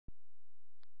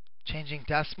Changing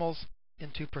decimals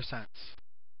into percents.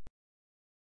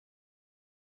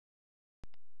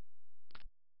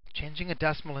 Changing a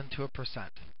decimal into a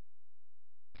percent.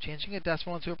 Changing a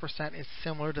decimal into a percent is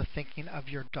similar to thinking of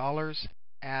your dollars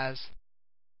as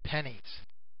pennies.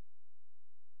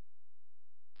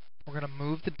 We're going to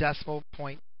move the decimal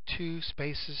point 2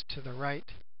 spaces to the right.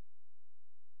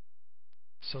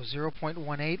 So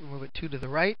 0.18, we move it 2 to the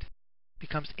right,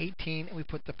 becomes 18, and we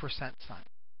put the percent sign.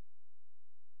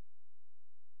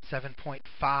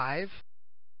 7.5,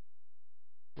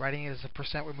 writing it as a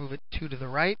percent, we move it 2 to the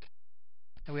right,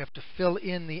 and we have to fill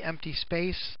in the empty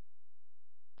space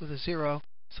with a 0,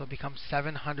 so it becomes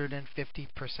 750%.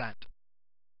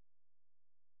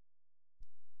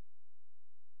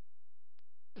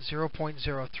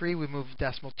 0.03, we move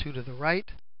decimal 2 to the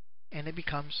right, and it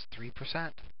becomes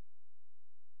 3%.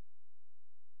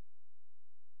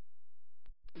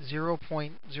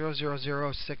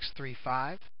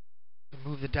 0.000635, we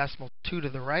move the decimal 2 to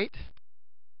the right,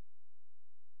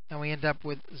 and we end up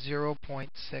with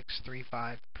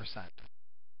 0.635%.